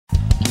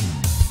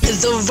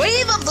The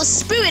wave of the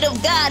Spirit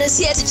of God is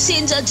here to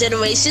change our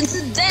generation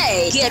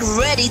today. Get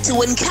ready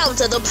to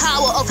encounter the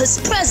power of His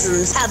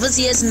presence at this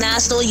year's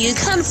National Youth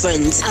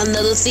Conference.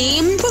 Under the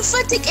theme,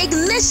 Prophetic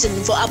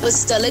Ignition for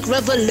Apostolic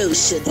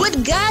Revolution.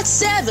 With God's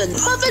servant,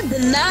 Prophet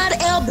Bernard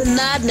L.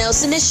 Bernard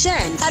Nelson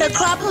Ishan at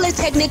Accra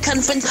Polytechnic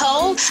Conference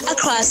Hall,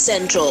 Accra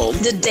Central.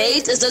 The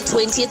date is the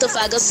 20th of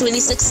August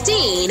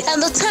 2016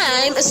 and the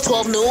time is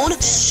 12 noon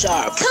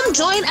sharp. Come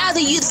join other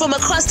youth from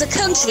across the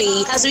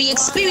country as we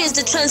experience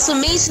the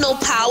transformational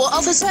power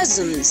of His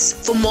presence.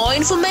 For more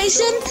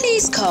information,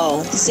 please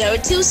call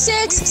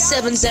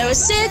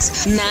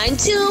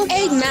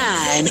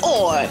 026-706-9289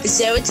 or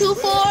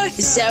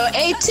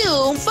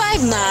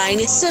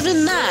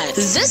 024-082-5979.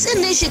 This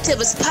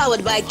initiative is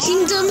powered by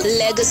Kingdom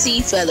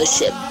Legacy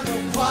Fellowship.